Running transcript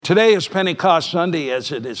Today is Pentecost Sunday,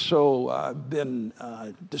 as it has so been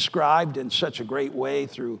described in such a great way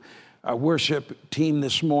through our worship team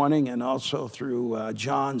this morning and also through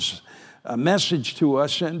John's message to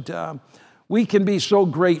us. And we can be so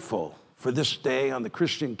grateful for this day on the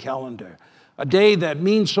Christian calendar, a day that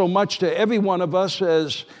means so much to every one of us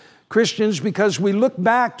as Christians because we look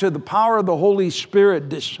back to the power of the Holy Spirit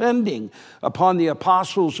descending upon the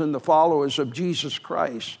apostles and the followers of Jesus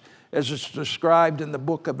Christ, as it's described in the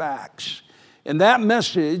book of Acts. And that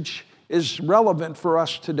message is relevant for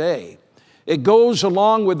us today. It goes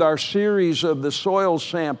along with our series of the soil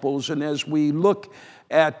samples, and as we look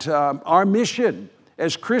at our mission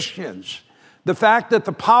as Christians, the fact that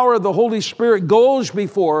the power of the Holy Spirit goes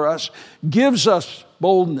before us gives us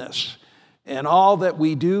boldness in all that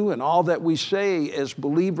we do and all that we say as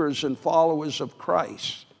believers and followers of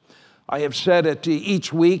Christ. I have said it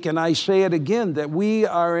each week, and I say it again, that we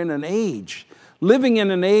are in an age, living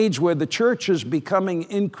in an age where the church is becoming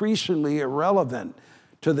increasingly irrelevant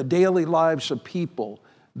to the daily lives of people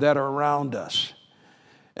that are around us.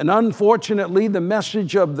 And unfortunately, the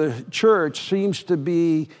message of the church seems to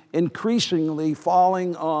be increasingly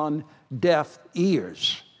falling on deaf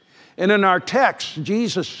ears. And in our text,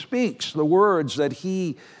 Jesus speaks the words that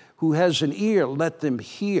he who has an ear, let them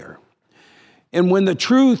hear. And when the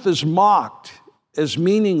truth is mocked as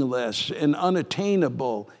meaningless and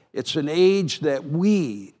unattainable, it's an age that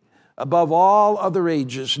we, above all other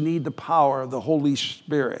ages, need the power of the Holy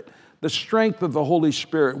Spirit, the strength of the Holy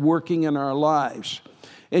Spirit working in our lives.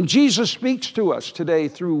 And Jesus speaks to us today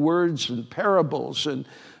through words and parables. And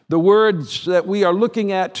the words that we are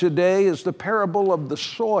looking at today is the parable of the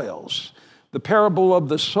soils, the parable of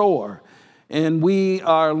the sower. And we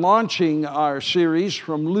are launching our series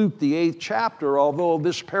from Luke, the 8th chapter, although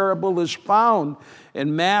this parable is found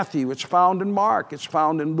in Matthew, it's found in Mark, it's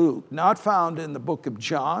found in Luke, not found in the book of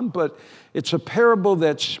John, but it's a parable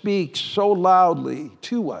that speaks so loudly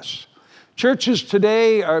to us. Churches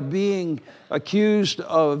today are being accused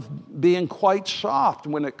of being quite soft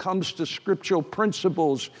when it comes to scriptural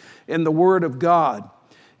principles in the Word of God.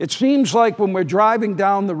 It seems like when we're driving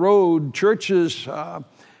down the road, churches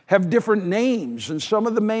have different names, and some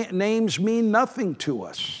of the names mean nothing to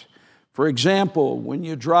us. For example, when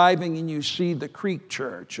you're driving and you see the Creek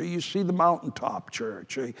Church, or you see the Mountaintop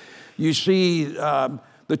Church, or you see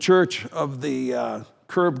the Church of the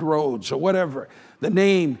Curved Roads, or whatever, the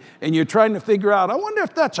name, and you're trying to figure out, I wonder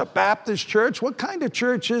if that's a Baptist church. What kind of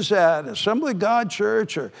church is that? Assembly of God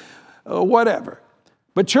Church, or whatever.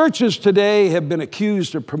 But churches today have been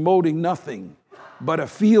accused of promoting nothing but a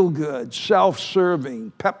feel-good,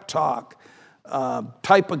 self-serving, pep talk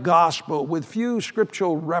type of gospel with few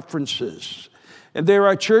scriptural references. And there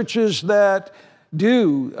are churches that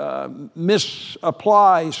do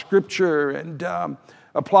misapply scripture and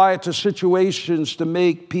apply it to situations to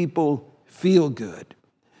make people feel good.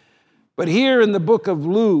 But here in the book of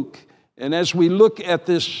Luke, and as we look at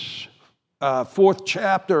this 4th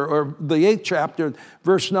chapter, or the 8th chapter,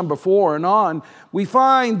 verse number 4 and on, we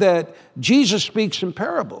find that Jesus speaks in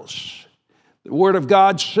parables. The Word of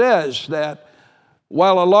God says that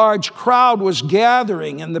while a large crowd was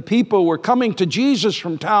gathering and the people were coming to Jesus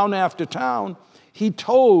from town after town, he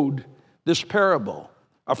told this parable.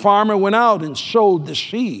 A farmer went out and sowed the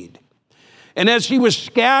seed. And as he was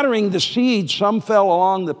scattering the seed, some fell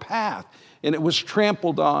along the path, and it was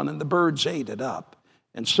trampled on, and the birds ate it up.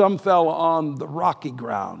 And some fell on the rocky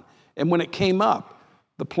ground. And when it came up,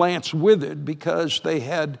 the plants withered because they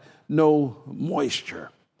had no moisture.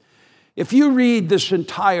 If you read this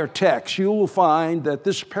entire text, you will find that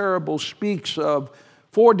this parable speaks of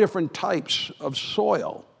 4 different types of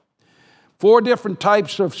soil. 4 different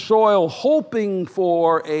types of soil hoping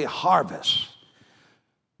for a harvest.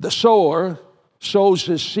 The sower sows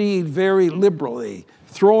his seed very liberally,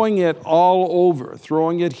 throwing it all over,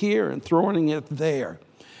 throwing it here and throwing it there.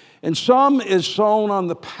 And some is sown on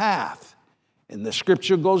the path. And the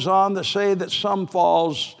scripture goes on to say that some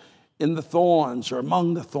falls in the thorns or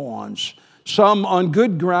among the thorns, some on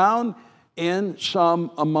good ground, and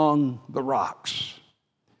some among the rocks.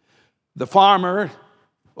 The farmer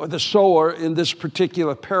or the sower in this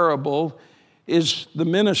particular parable is the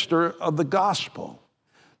minister of the gospel,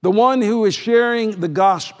 the one who is sharing the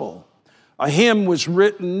gospel. A hymn was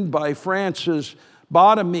written by Francis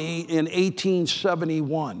Bottomley in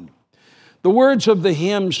 1871. The words of the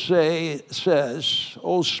hymn says,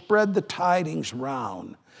 "Oh, spread the tidings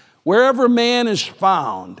round, wherever man is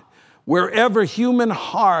found, wherever human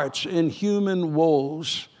hearts and human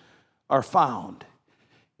woes are found."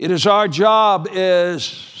 It is our job as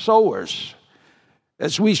sowers,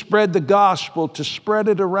 as we spread the gospel, to spread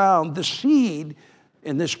it around, the seed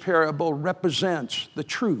in this parable represents the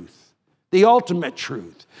truth, the ultimate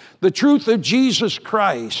truth. The truth of Jesus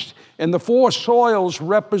Christ, and the four soils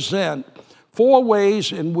represent four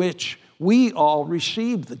ways in which we all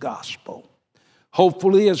receive the gospel.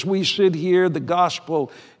 Hopefully, as we sit here, the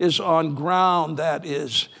gospel is on ground that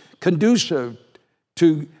is conducive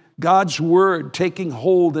to God's word taking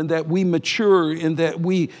hold, and that we mature and that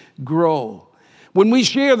we grow. When we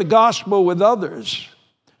share the gospel with others,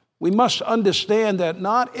 we must understand that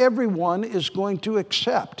not everyone is going to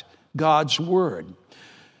accept God's word.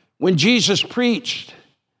 When Jesus preached,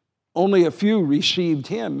 only a few received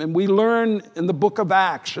him. And we learn in the book of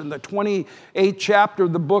Acts, in the 28th chapter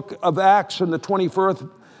of the book of Acts, in the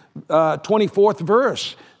 24th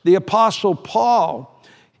verse, the Apostle Paul,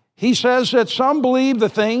 he says that some believe the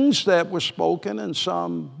things that were spoken and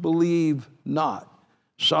some believe not.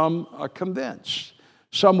 Some are convinced.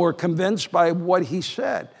 Some were convinced by what he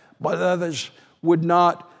said, but others would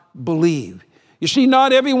not believe. You see,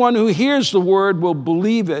 not everyone who hears the word will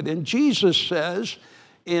believe it. And Jesus says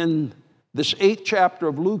in this 8th chapter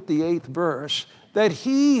of Luke, the 8th verse, that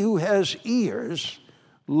he who has ears,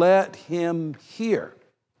 let him hear.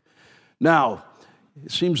 Now,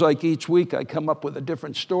 it seems like each week I come up with a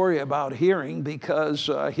different story about hearing, because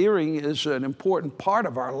hearing is an important part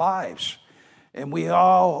of our lives. And we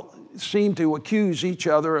all seem to accuse each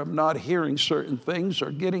other of not hearing certain things or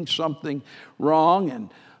getting something wrong. And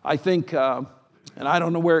I think, and I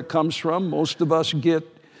don't know where it comes from, most of us get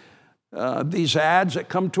these ads that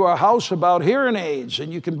come to our house about hearing aids,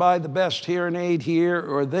 and you can buy the best hearing aid here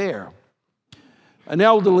or there. An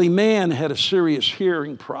elderly man had a serious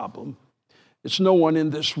hearing problem. It's no one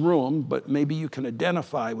in this room, but maybe you can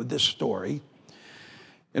identify with this story.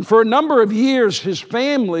 And for a number of years, his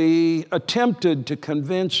family attempted to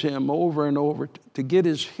convince him over and over to get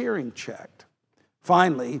his hearing checked.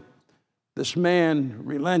 Finally, this man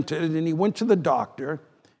relented, and he went to the doctor.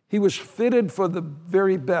 He was fitted for the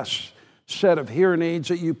very best set of hearing aids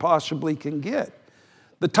that you possibly can get,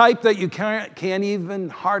 the type that you can't even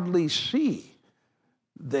hardly see.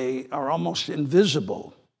 They are almost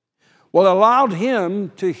invisible. Well, it allowed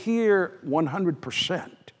him to hear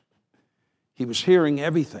 100%. He was hearing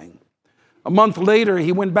everything. A month later,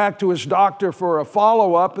 he went back to his doctor for a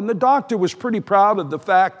follow-up, and the doctor was pretty proud of the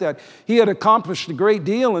fact that he had accomplished a great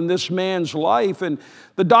deal in this man's life. And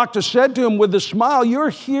the doctor said to him with a smile, "Your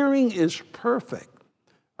hearing is perfect.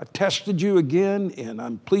 I tested you again, and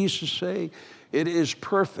I'm pleased to say it is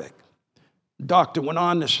perfect." The doctor went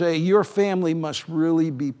on to say, "Your family must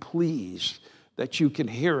really be pleased that you can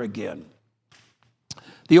hear again."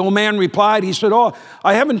 The old man replied, he said, "Oh,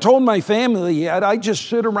 I haven't told my family yet. I just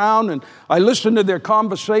sit around and I listen to their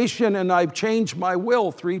conversation, and I've changed my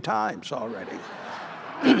will 3 times already."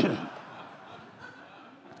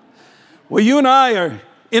 Well, you and I are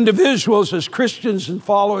individuals as Christians and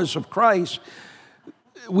followers of Christ.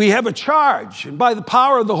 We have a charge, and by the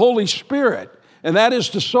power of the Holy Spirit, and that is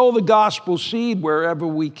to sow the gospel seed wherever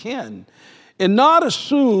we can, and not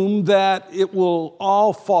assume that it will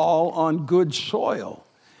all fall on good soil.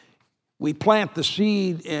 We plant the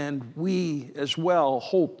seed, and we as well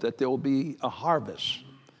hope that there will be a harvest.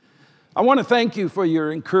 I want to thank you for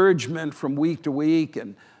your encouragement from week to week.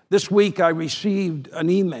 And this week I received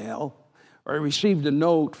an email, or I received a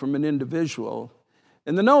note from an individual.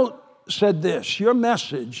 And the note said this: "Your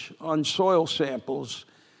message on soil samples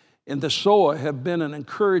in the sower have been an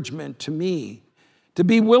encouragement to me to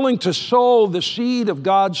be willing to sow the seed of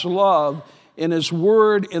God's love in His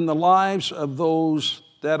word in the lives of those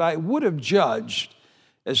that I would have judged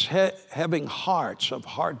as having hearts of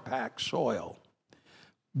hard-packed soil.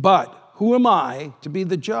 But who am I to be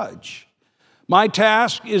the judge? My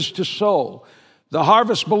task is to sow. The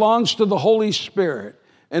harvest belongs to the Holy Spirit,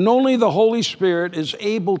 and only the Holy Spirit is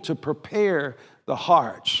able to prepare the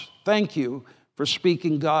hearts. Thank you for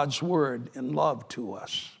speaking God's word in love to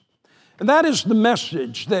us." And that is the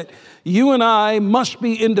message, that you and I must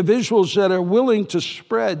be individuals that are willing to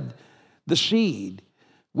spread the seed.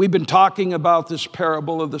 We've been talking about this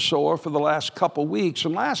parable of the sower for the last couple weeks.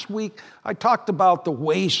 And last week, I talked about the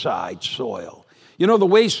wayside soil. You know, the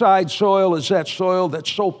wayside soil is that soil that's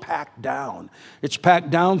so packed down. It's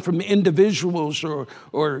packed down from individuals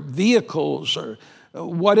or vehicles or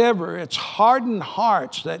whatever. It's hardened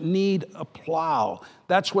hearts that need a plow.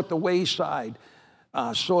 That's what the wayside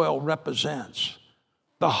soil represents.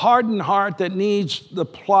 The hardened heart that needs the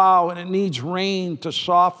plow, and it needs rain to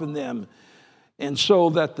soften them, and so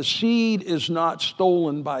that the seed is not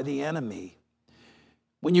stolen by the enemy.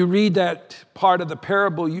 When you read that part of the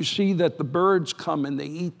parable, you see that the birds come and they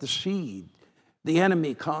eat the seed. The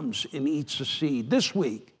enemy comes and eats the seed. This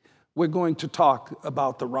week, we're going to talk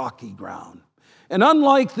about the rocky ground. And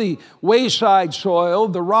unlike the wayside soil,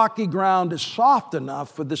 the rocky ground is soft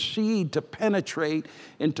enough for the seed to penetrate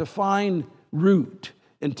and to find root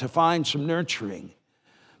and to find some nurturing.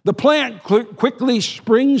 The plant quickly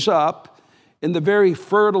springs up in the very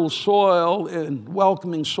fertile soil and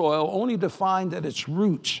welcoming soil, only to find that its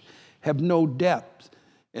roots have no depth.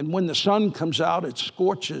 And when the sun comes out, it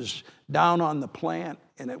scorches down on the plant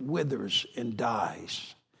and it withers and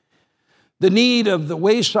dies. The need of the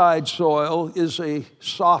wayside soil is a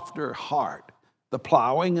softer heart, the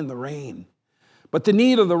plowing and the rain. But the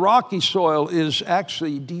need of the rocky soil is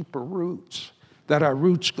actually deeper roots, that our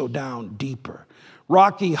roots go down deeper.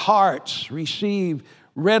 Rocky hearts receive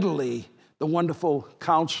readily the wonderful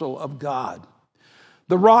counsel of God.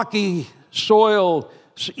 The rocky soil's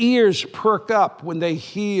ears perk up when they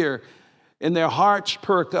hear, and their hearts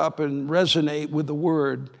perk up and resonate with the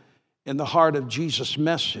word in the heart of Jesus'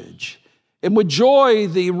 message. And with joy,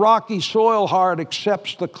 the rocky soil heart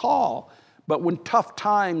accepts the call. But when tough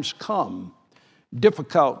times come,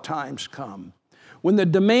 difficult times come, when the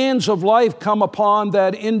demands of life come upon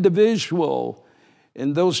that individual,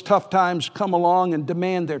 and those tough times come along and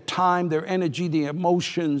demand their time, their energy, their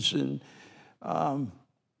emotions, and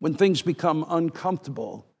when things become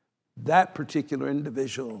uncomfortable, that particular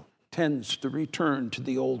individual tends to return to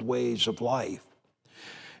the old ways of life.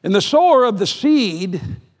 And the sower of the seed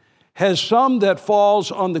has some that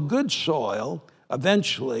falls on the good soil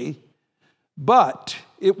eventually, but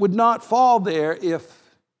it would not fall there if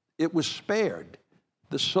it was spared.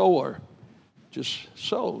 The sower just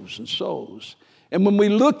sows and sows. And when we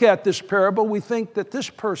look at this parable, we think that this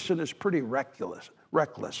person is pretty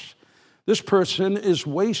reckless. This person is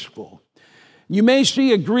wasteful. You may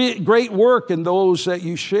see a great work in those that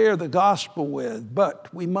you share the gospel with,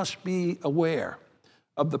 but we must be aware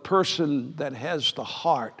of the person that has the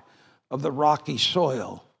heart of the rocky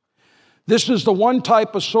soil. This is the one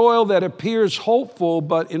type of soil that appears hopeful,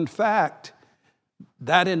 but in fact,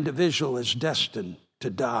 that individual is destined to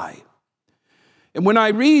die. And when I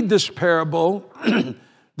read this parable,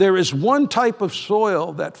 there is one type of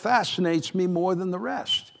soil that fascinates me more than the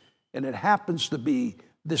rest, and it happens to be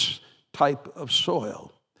this type of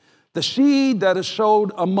soil. The seed that is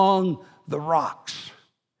sowed among the rocks.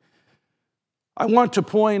 I want to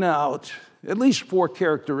point out at least 4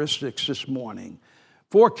 characteristics this morning.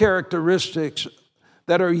 4 characteristics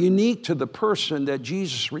that are unique to the person that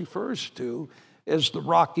Jesus refers to as the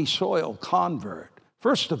rocky soil convert.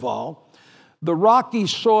 First of all, the rocky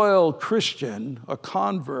soil Christian, a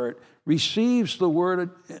convert, receives the word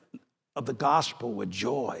of the gospel with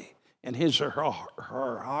joy in his or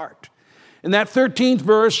her heart. In that 13th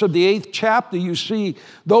verse of the 8th chapter, you see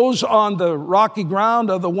those on the rocky ground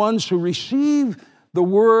are the ones who receive the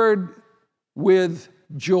word with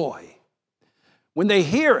joy. When they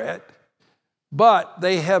hear it, but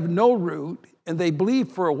they have no root, and they believe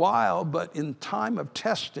for a while, but in time of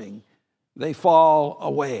testing, they fall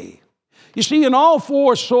away. You see, in all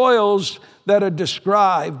 4 soils that are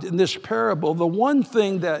described in this parable, the one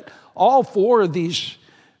thing that all 4 of these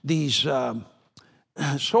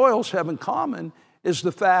soils have in common is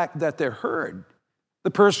the fact that they're heard.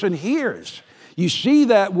 The person hears. You see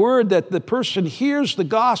that word that the person hears the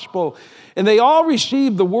gospel, and they all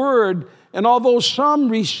receive the word, and although some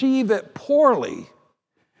receive it poorly,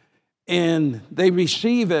 and they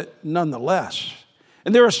receive it nonetheless.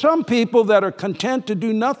 And there are some people that are content to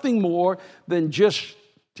do nothing more than just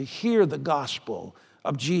to hear the gospel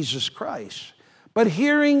of Jesus Christ. But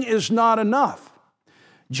hearing is not enough.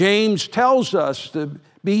 James tells us to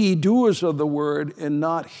be ye doers of the word and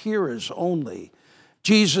not hearers only.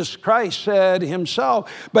 Jesus Christ said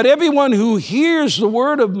himself, but everyone who hears the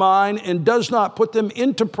word of mine and does not put them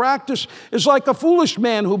into practice is like a foolish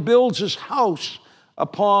man who builds his house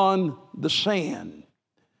upon the sand.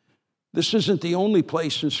 This isn't the only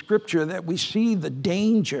place in Scripture that we see the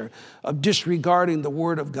danger of disregarding the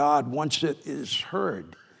word of God once it is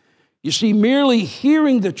heard. You see, merely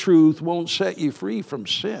hearing the truth won't set you free from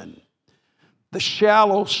sin. The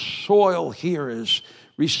shallow soil hearers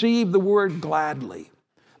receive the word gladly.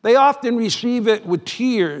 They often receive it with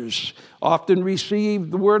tears, often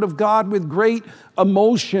receive the word of God with great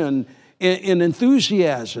emotion and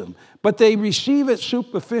enthusiasm, but they receive it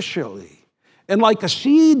superficially. And like a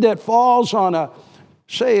seed that falls on a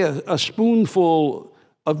spoonful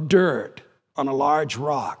of dirt on a large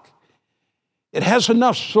rock, it has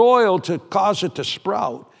enough soil to cause it to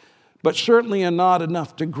sprout, but certainly not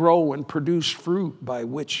enough to grow and produce fruit by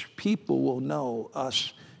which people will know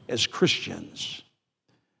us as Christians.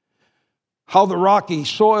 How the rocky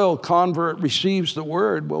soil convert receives the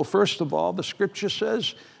word? Well, first of all, the Scripture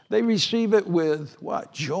says They receive it with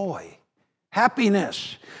what? Joy,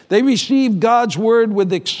 happiness. They receive God's word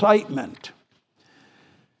with excitement.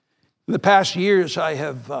 In the past years, I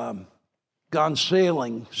have gone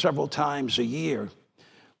sailing several times a year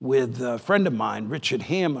with a friend of mine, Richard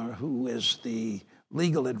Hammer, who is the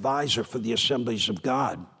legal advisor for the Assemblies of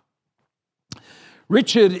God.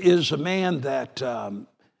 Richard is a man that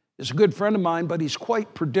is a good friend of mine, but he's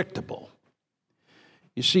quite predictable.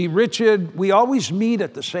 You see, Richard, we always meet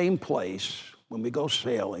at the same place when we go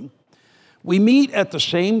sailing. We meet at the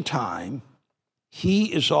same time.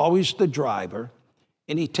 He is always the driver,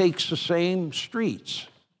 and he takes the same streets.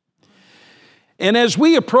 And as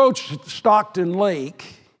we approach Stockton Lake,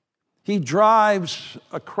 he drives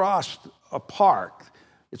across a park.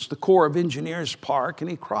 It's the Corps of Engineers Park, and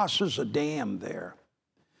he crosses a dam there.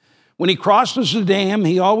 When he crosses the dam,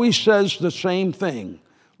 he always says the same thing.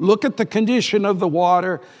 Look at the condition of the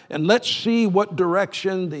water, and let's see what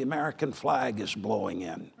direction the American flag is blowing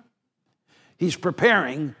in. He's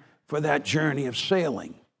preparing for that journey of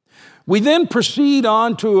sailing. We then proceed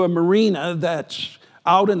on to a marina that's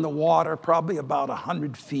out in the water, probably about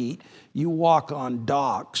 100 feet. You walk on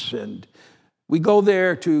docks, and we go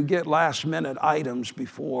there to get last-minute items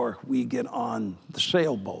before we get on the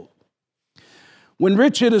sailboat. When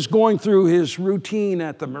Richard is going through his routine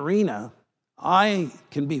at the marina, I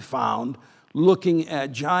can be found looking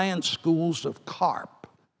at giant schools of carp.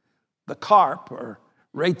 The carp are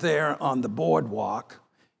right there on the boardwalk,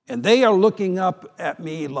 and they are looking up at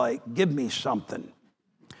me like, give me something.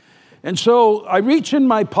 And so I reach in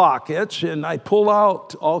my pockets and I pull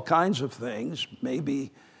out all kinds of things.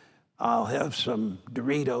 Maybe I'll have some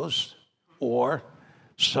Doritos or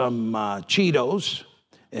some Cheetos,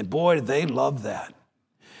 and boy, they love that.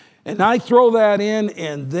 And I throw that in,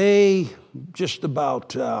 and they just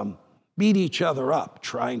about beat each other up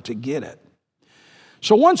trying to get it.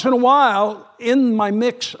 So once in a while, in my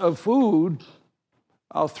mix of food,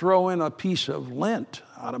 I'll throw in a piece of lint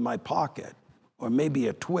out of my pocket, or maybe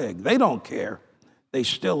a twig. They don't care. They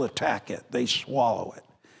still attack it. They swallow it,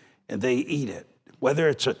 and they eat it. Whether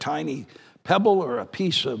it's a tiny pebble or a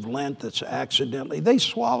piece of lint that's accidentally, they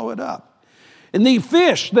swallow it up. And the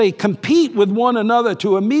fish, they compete with one another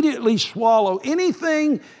to immediately swallow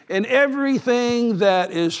anything and everything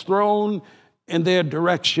that is thrown in their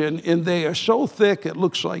direction, and they are so thick it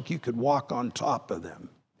looks like you could walk on top of them.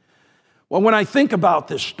 Well, when I think about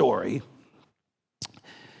this story,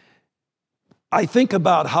 I think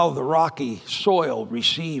about how the rocky soil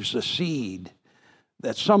receives a seed,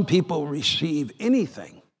 that some people receive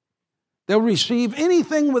anything. They'll receive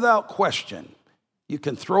anything without question. You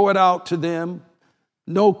can throw it out to them,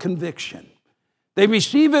 no conviction. They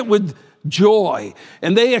receive it with joy,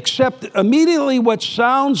 and they accept immediately what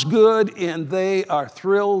sounds good, and they are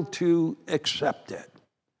thrilled to accept it.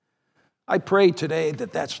 I pray today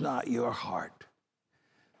that that's not your heart,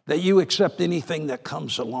 that you accept anything that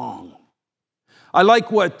comes along. I like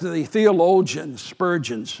what the theologian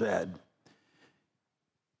Spurgeon said.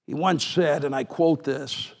 He once said, and I quote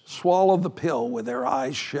this, "Swallow the pill with their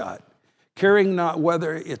eyes shut, caring not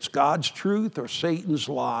whether it's God's truth or Satan's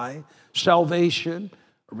lie, salvation,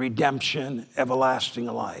 redemption, everlasting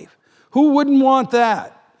life." Who wouldn't want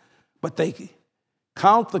that? But they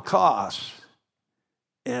count the cost,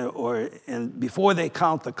 and before they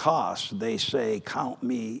count the cost, they say, "Count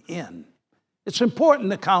me in." It's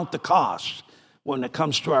important to count the cost when it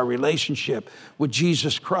comes to our relationship with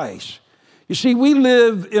Jesus Christ. You see, we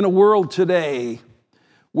live in a world today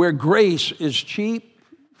where grace is cheap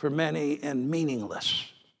for many and meaningless.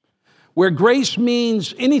 Where grace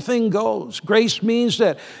means anything goes. Grace means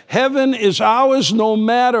that heaven is ours no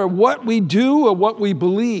matter what we do or what we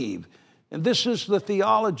believe. And this is the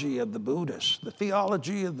theology of the Buddhists, the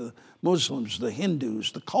theology of the Muslims, the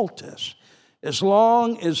Hindus, the cultists. As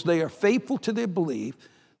long as they are faithful to their belief,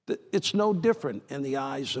 it's no different in the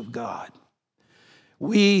eyes of God.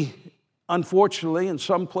 We, unfortunately, in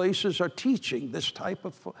some places are teaching this type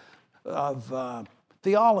of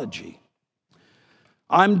theology.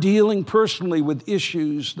 I'm dealing personally with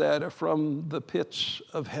issues that are from the pits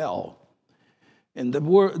of hell. And the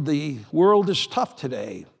world is tough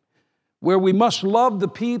today, where we must love the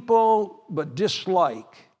people but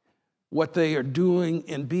dislike what they are doing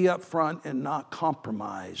and be upfront and not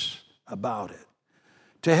compromise about it.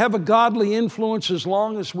 To have a godly influence as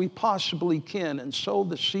long as we possibly can and sow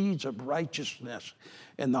the seeds of righteousness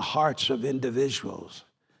in the hearts of individuals.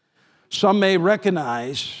 Some may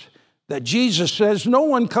recognize that Jesus says, "No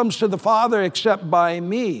one comes to the Father except by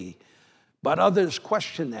me," but others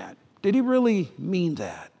question that. Did he really mean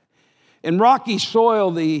that? In rocky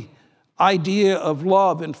soil, the idea of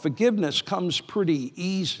love and forgiveness comes pretty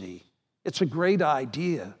easy. It's a great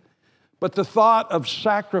idea. But the thought of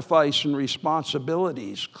sacrifice and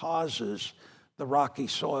responsibilities causes the rocky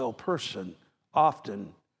soil person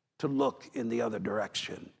often to look in the other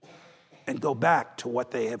direction and go back to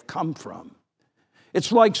what they have come from.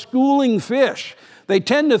 It's like schooling fish. They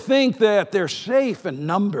tend to think that they're safe in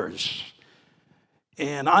numbers.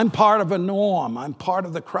 And I'm part of a norm. I'm part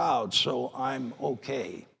of the crowd, so I'm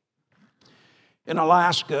okay. In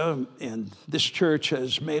Alaska, and this church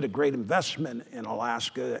has made a great investment in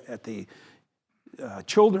Alaska at the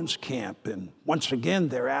children's camp. And once again,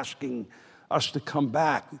 they're asking us to come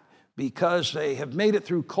back because they have made it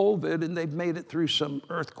through COVID and they've made it through some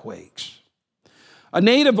earthquakes. A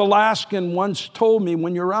native Alaskan once told me,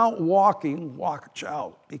 when you're out walking, watch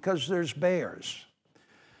out because there's bears.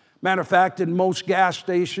 Matter of fact, in most gas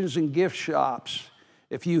stations and gift shops,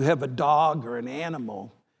 if you have a dog or an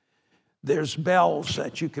animal, there's bells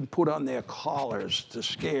that you can put on their collars to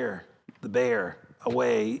scare the bear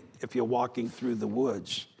away if you're walking through the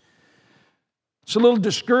woods. It's a little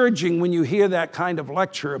discouraging when you hear that kind of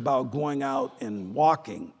lecture about going out and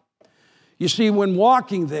walking. You see, when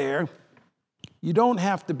walking there, you don't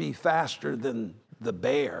have to be faster than the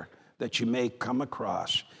bear that you may come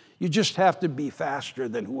across. You just have to be faster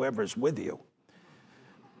than whoever's with you.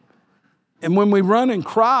 And when we run in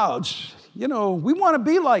crowds, we want to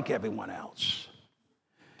be like everyone else.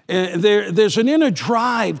 And there's an inner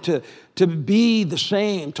drive to be the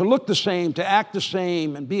same, to look the same, to act the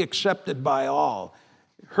same, and be accepted by all.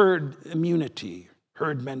 Herd immunity,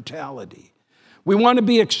 herd mentality. We want to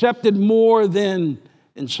be accepted more than,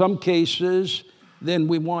 in some cases, than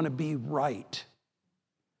we want to be right.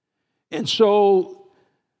 And so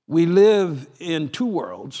we live in two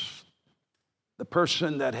worlds. The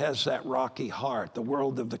person that has that rocky heart, the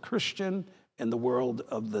world of the Christian and the world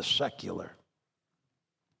of the secular.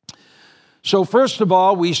 So first of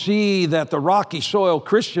all, we see that the rocky soil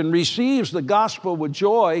Christian receives the gospel with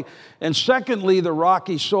joy. And secondly, the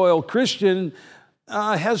rocky soil Christian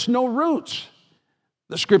has no roots.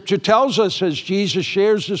 The scripture tells us, as Jesus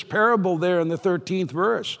shares this parable there in the 13th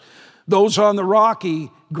verse, those on the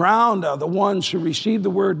rocky ground are the ones who receive the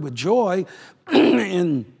word with joy,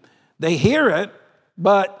 and they hear it,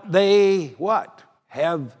 but they, what?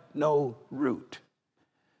 Have no root.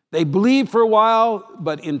 They believe for a while,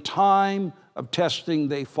 but in time of testing,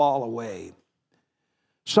 they fall away.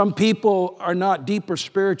 Some people are not deeper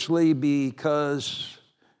spiritually because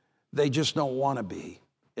they just don't want to be.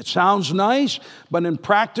 It sounds nice, but in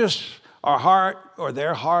practice, our heart or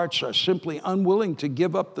their hearts are simply unwilling to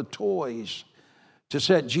give up the toys to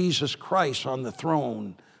set Jesus Christ on the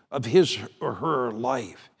throne of his or her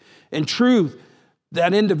life. In truth,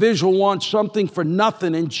 that individual wants something for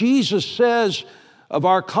nothing. And Jesus says of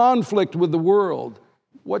our conflict with the world,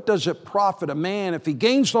 what does it profit a man if he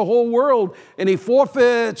gains the whole world and he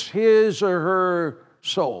forfeits his or her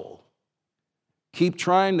soul? Keep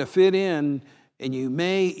trying to fit in, and you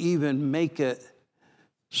may even make it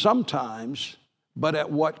sometimes, but at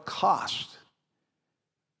what cost?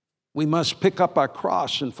 We must pick up our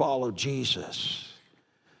cross and follow Jesus.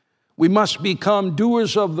 We must become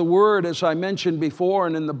doers of the word, as I mentioned before.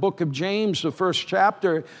 And in the book of James, the first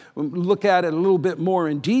chapter, we look at it a little bit more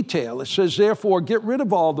in detail. It says, therefore, get rid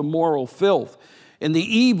of all the moral filth and the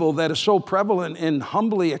evil that is so prevalent, and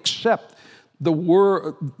humbly accept the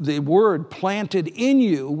word planted in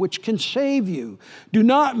you, which can save you. Do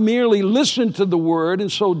not merely listen to the word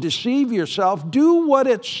and so deceive yourself. Do what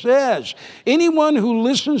it says. Anyone who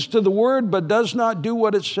listens to the word but does not do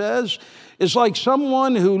what it says is like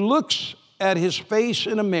someone who looks at his face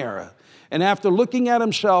in a mirror and after looking at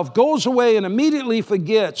himself goes away and immediately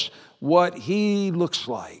forgets what he looks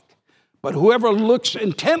like. But whoever looks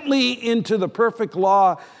intently into the perfect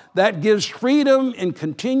law that gives freedom and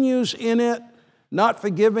continues in it, not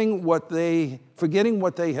forgetting what they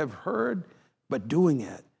have heard, but doing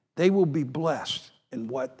it, they will be blessed in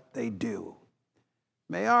what they do.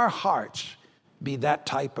 May our hearts be that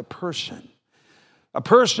type of person. A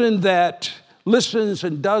person that listens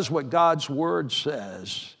and does what God's word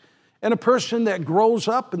says, and a person that grows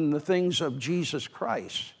up in the things of Jesus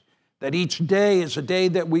Christ. That each day is a day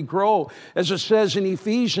that we grow. As it says in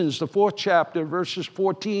Ephesians, the 4th chapter, verses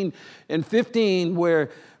 14 and 15, where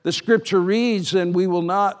the scripture reads, and we will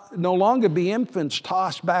no longer be infants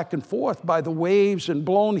tossed back and forth by the waves and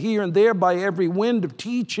blown here and there by every wind of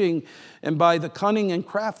teaching and by the cunning and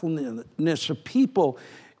craftiness of people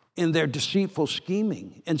in their deceitful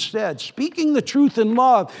scheming. Instead, speaking the truth in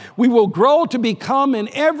love, we will grow to become in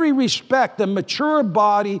every respect the mature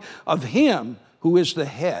body of him who is the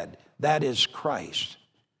head, that is Christ.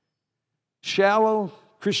 Shallow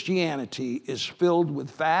Christianity is filled with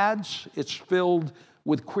fads. It's filled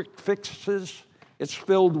with quick fixes. It's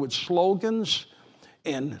filled with slogans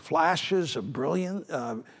and flashes of brilliancy.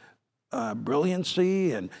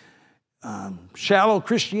 And shallow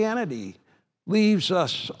Christianity leaves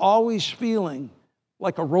us always feeling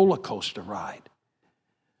like a roller coaster ride.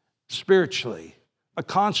 Spiritually, a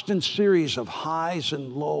constant series of highs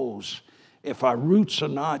and lows if our roots are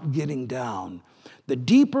not getting down. The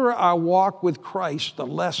deeper our walk with Christ, the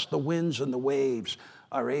less the winds and the waves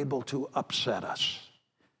are able to upset us.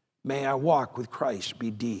 May our walk with Christ be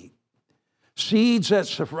deep. Seeds that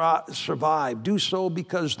survive do so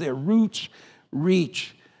because their roots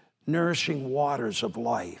reach nourishing waters of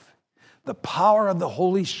life. The power of the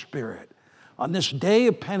Holy Spirit on this day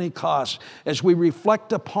of Pentecost, as we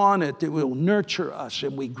reflect upon it, it will nurture us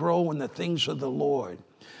and we grow in the things of the Lord.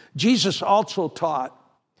 Jesus also taught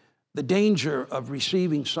the danger of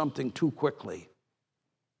receiving something too quickly.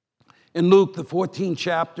 In Luke, the 14th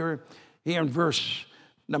chapter, here in verse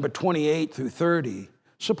number 28 through 30,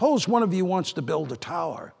 suppose one of you wants to build a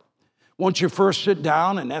tower. Won't you first sit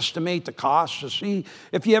down and estimate the cost to see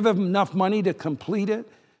if you have enough money to complete it?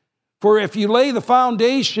 For if you lay the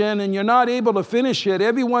foundation and you're not able to finish it,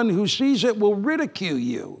 everyone who sees it will ridicule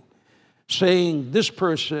you, saying, this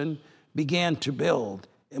person began to build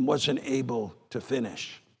and wasn't able to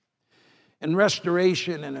finish. In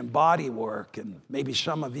restoration and in body work, and maybe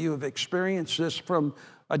some of you have experienced this from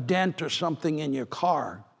a dent or something in your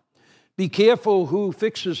car. Be careful who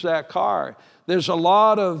fixes that car. There's a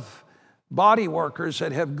lot of body workers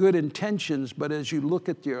that have good intentions, but as you look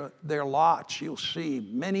at their lots, you'll see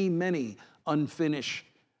many, many unfinished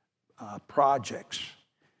projects.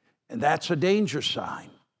 And that's a danger sign.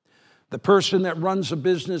 The person that runs a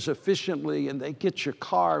business efficiently and they get your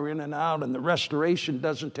car in and out, and the restoration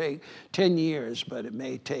doesn't take 10 years, but it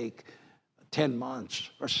may take 10 months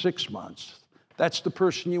or 6 months. That's the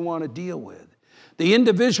person you want to deal with. The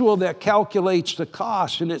individual that calculates the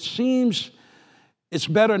cost, and it seems it's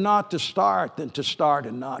better not to start than to start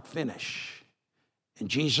and not finish. And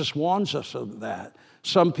Jesus warns us of that.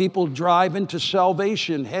 Some people drive into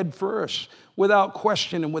salvation head first without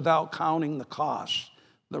question and without counting the cost.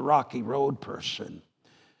 The rocky road person.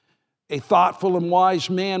 A thoughtful and wise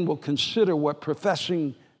man will consider what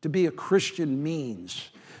professing to be a Christian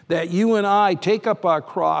means. That you and I take up our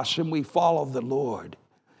cross and we follow the Lord.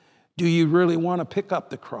 Do you really want to pick up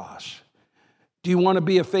the cross? Do you want to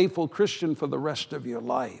be a faithful Christian for the rest of your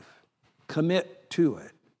life? Commit to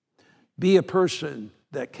it. Be a person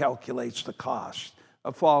that calculates the cost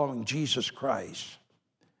of following Jesus Christ.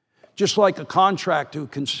 Just like a contractor who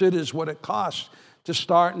considers what it costs to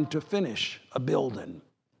start and to finish a building.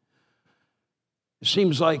 It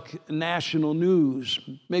seems like national news,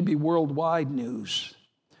 maybe worldwide news.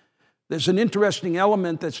 There's an interesting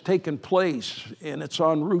element that's taken place, and it's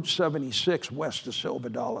on Route 76 west of Silver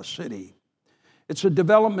Dollar City. It's a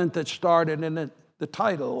development that started, and the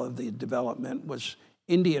title of the development was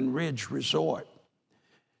Indian Ridge Resort.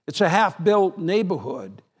 It's a half-built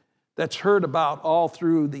neighborhood that's heard about all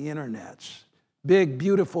through the internets. Big,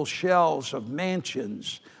 beautiful shells of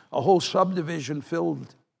mansions, a whole subdivision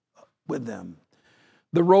filled with them.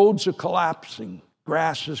 The roads are collapsing.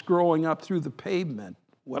 Grass is growing up through the pavement,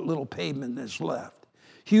 what little pavement is left.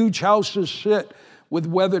 Huge houses sit with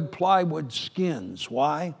weathered plywood skins.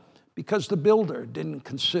 Why? Because the builder didn't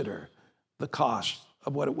consider the cost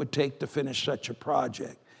of what it would take to finish such a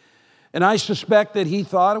project. And I suspect that he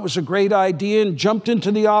thought it was a great idea and jumped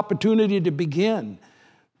into the opportunity to begin,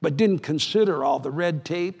 but didn't consider all the red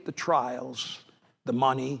tape, the trials, the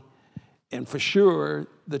money, and for sure,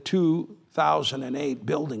 the 2008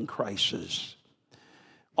 building crisis.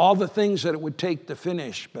 All the things that it would take to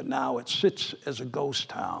finish, but now it sits as a ghost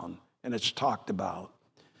town, and it's talked about.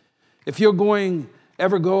 If you're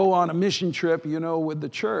ever go on a mission trip, with the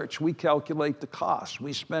church, we calculate the cost.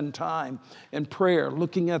 We spend time in prayer,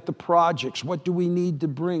 looking at the projects. What do we need to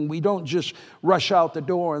bring? We don't just rush out the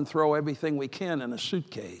door and throw everything we can in a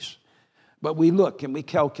suitcase. But we look and we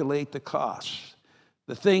calculate the costs.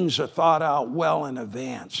 The things are thought out well in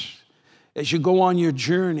advance. As you go on your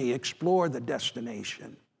journey, explore the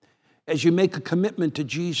destination. As you make a commitment to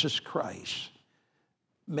Jesus Christ,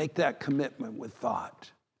 make that commitment with thought.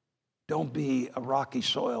 Don't be a rocky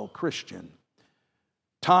soil Christian.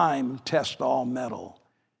 Time tests all metal.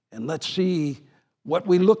 And let's see what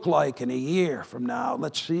we look like in a year from now.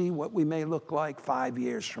 Let's see what we may look like 5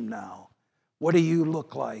 years from now. What do you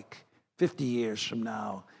look like 50 years from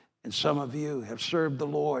now? And some of you have served the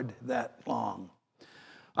Lord that long.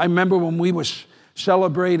 I remember when we was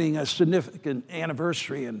celebrating a significant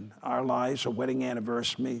anniversary in our lives, a wedding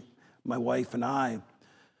anniversary, my wife and I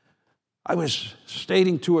was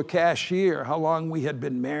stating to a cashier how long we had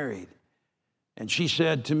been married. And she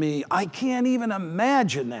said to me, "I can't even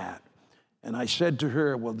imagine that." And I said to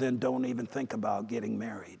her, "Well, then don't even think about getting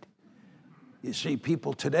married." You see,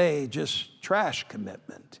 people today just trash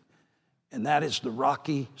commitment. And that is the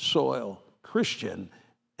rocky soil Christian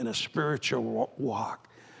in a spiritual walk.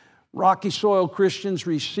 Rocky soil Christians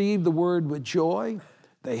receive the word with joy.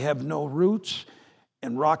 They have no roots.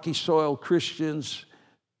 And rocky soil Christians,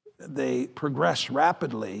 they progress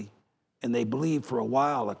rapidly and they believe for a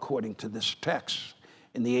while, according to this text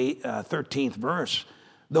in the 13th verse.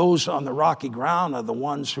 Those on the rocky ground are the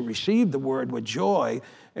ones who receive the word with joy,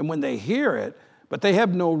 and when they hear it, but they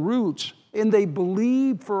have no roots, and they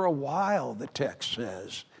believe for a while, the text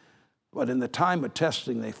says, but in the time of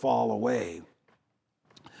testing, they fall away.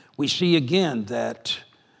 We see again that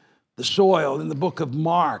the soil in the book of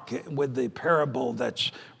Mark with the parable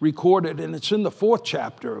that's recorded, and it's in the 4th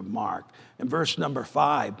chapter of Mark, in verse number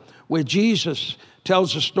 5, where Jesus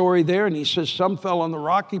tells a story there, and he says, some fell on the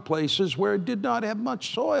rocky places where it did not have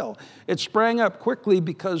much soil. It sprang up quickly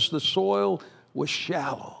because the soil was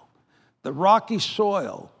shallow. The rocky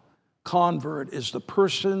soil convert is the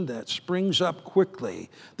person that springs up quickly.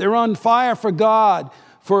 They're on fire for God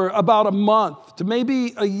for about a month to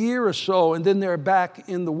maybe a year or so, and then they're back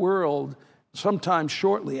in the world sometimes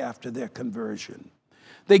shortly after their conversion.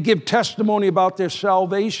 They give testimony about their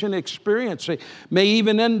salvation experience. They may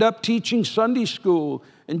even end up teaching Sunday school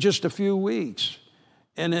in just a few weeks.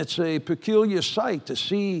 And it's a peculiar sight to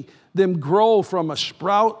see them grow from a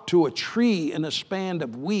sprout to a tree in a span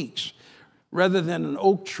of weeks. Rather than an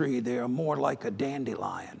oak tree, they are more like a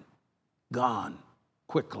dandelion, gone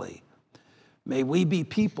quickly. May we be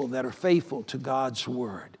people that are faithful to God's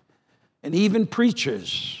word. And even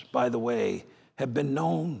preachers, by the way, have been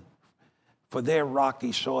known for their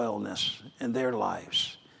rocky soilness in their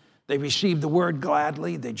lives. They receive the word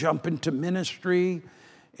gladly, they jump into ministry,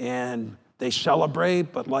 and they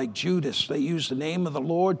celebrate, but like Judas, they use the name of the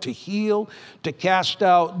Lord to heal, to cast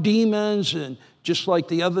out demons, and just like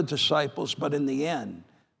the other disciples, but in the end,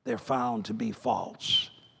 they're found to be false.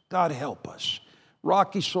 God help us.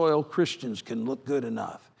 Rocky soil Christians can look good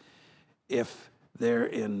enough if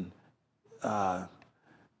they're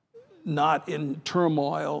not in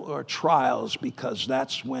turmoil or trials, because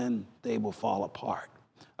that's when they will fall apart,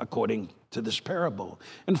 according to this parable.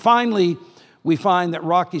 And finally, we find that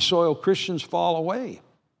rocky soil Christians fall away.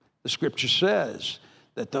 The scripture says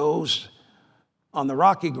that those on the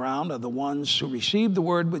rocky ground are the ones who receive the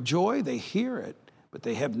word with joy. They hear it, but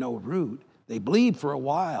they have no root. They believe for a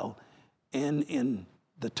while, and in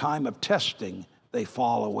the time of testing, they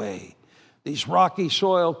fall away. These rocky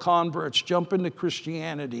soil converts jump into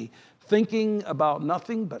Christianity thinking about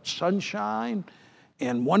nothing but sunshine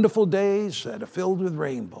and wonderful days that are filled with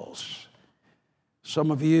rainbows.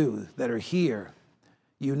 Some of you that are here,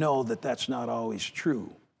 you know that that's not always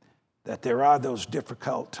true, that there are those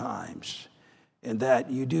difficult times, and that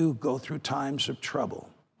you do go through times of trouble.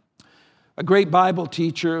 A great Bible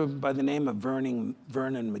teacher by the name of Vernon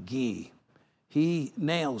McGee, he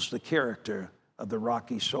nails the character of the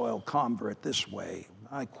rocky soil convert this way.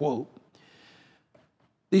 I quote,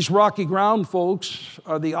 "These rocky ground folks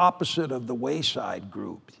are the opposite of the wayside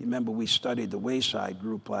group." You remember we studied the wayside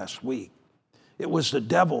group last week. It was the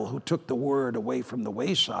devil who took the word away from the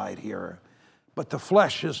wayside here, but the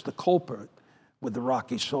flesh is the culprit with the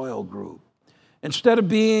rocky soil group. Instead of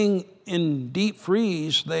being in deep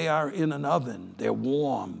freeze, they are in an oven. They're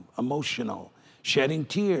warm, emotional, shedding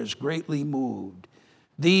tears, greatly moved.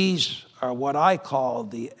 These are what I call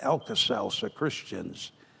the Alka-Seltzer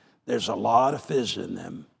Christians. There's a lot of fizz in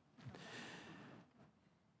them.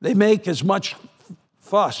 They make as much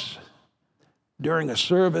fuss during a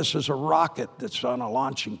service as a rocket that's on a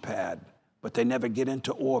launching pad, but they never get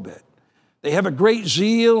into orbit. They have a great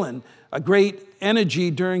zeal and a great energy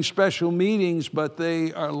during special meetings, but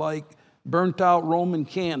they are like burnt out Roman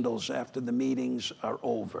candles after the meetings are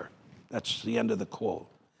over. That's the end of the quote.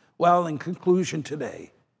 Well, in conclusion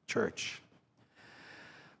today, church,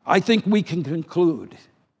 I think we can conclude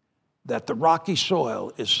that the rocky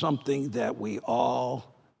soil is something that we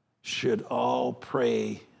all should all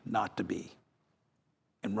pray not to be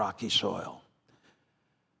in rocky soil.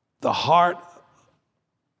 The heart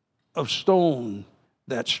of stone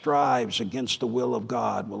that strives against the will of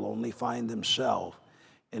God will only find themselves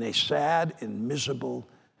in a sad and miserable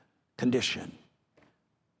condition.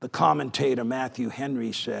 The commentator Matthew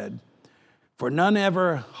Henry said, "For none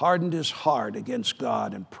ever hardened his heart against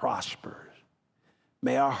God and prospered."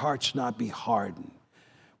 May our hearts not be hardened.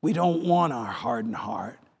 We don't want our hardened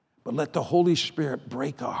heart, but let the Holy Spirit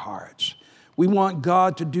break our hearts. We want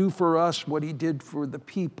God to do for us what he did for the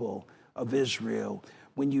people of Israel.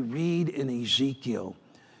 When you read in Ezekiel,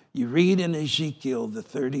 the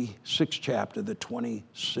 36th chapter, the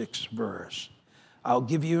 26th verse. I'll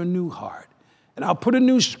give you a new heart, and I'll put a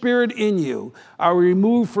new spirit in you. I'll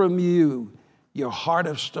remove from you your heart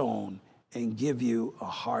of stone and give you a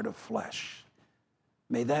heart of flesh.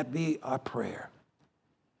 May that be our prayer.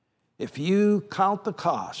 If you count the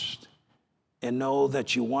cost and know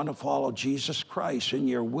that you want to follow Jesus Christ and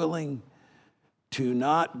you're willing to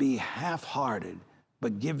not be half-hearted,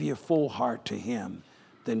 but give your full heart to him,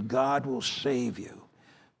 then God will save you.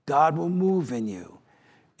 God will move in you.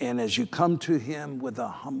 And as you come to him with a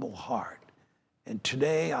humble heart, and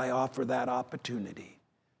today I offer that opportunity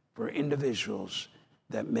for individuals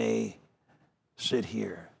that may sit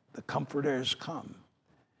here. The Comforter has come.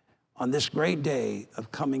 On this great day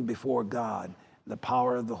of coming before God, the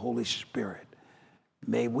power of the Holy Spirit,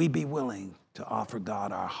 may we be willing to offer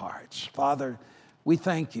God our hearts. Father, we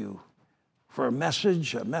thank you for a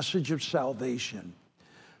message of salvation.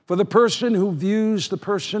 For the person who views, the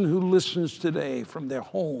person who listens today from their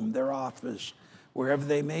home, their office, wherever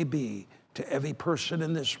they may be, to every person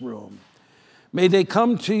in this room. May they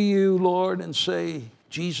come to you, Lord, and say,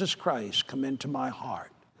 Jesus Christ, come into my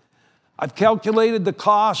heart. I've calculated the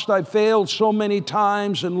cost. I've failed so many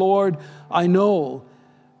times. And Lord, I know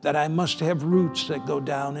that I must have roots that go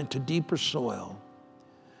down into deeper soil.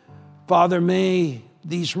 Father, may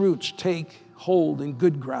these roots take hold in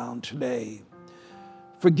good ground today.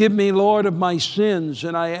 Forgive me, Lord, of my sins,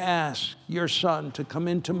 and I ask your Son to come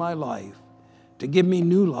into my life, to give me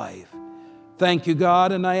new life. Thank you,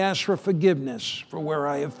 God, and I ask for forgiveness for where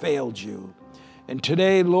I have failed you. And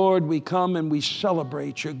today, Lord, we come and we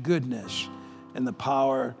celebrate your goodness and the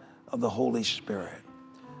power of the Holy Spirit.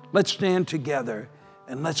 Let's stand together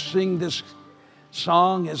and let's sing this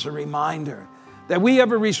song as a reminder that we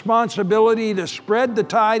have a responsibility to spread the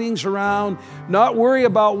tidings around, not worry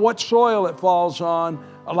about what soil it falls on,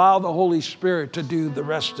 allow the Holy Spirit to do the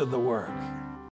rest of the work.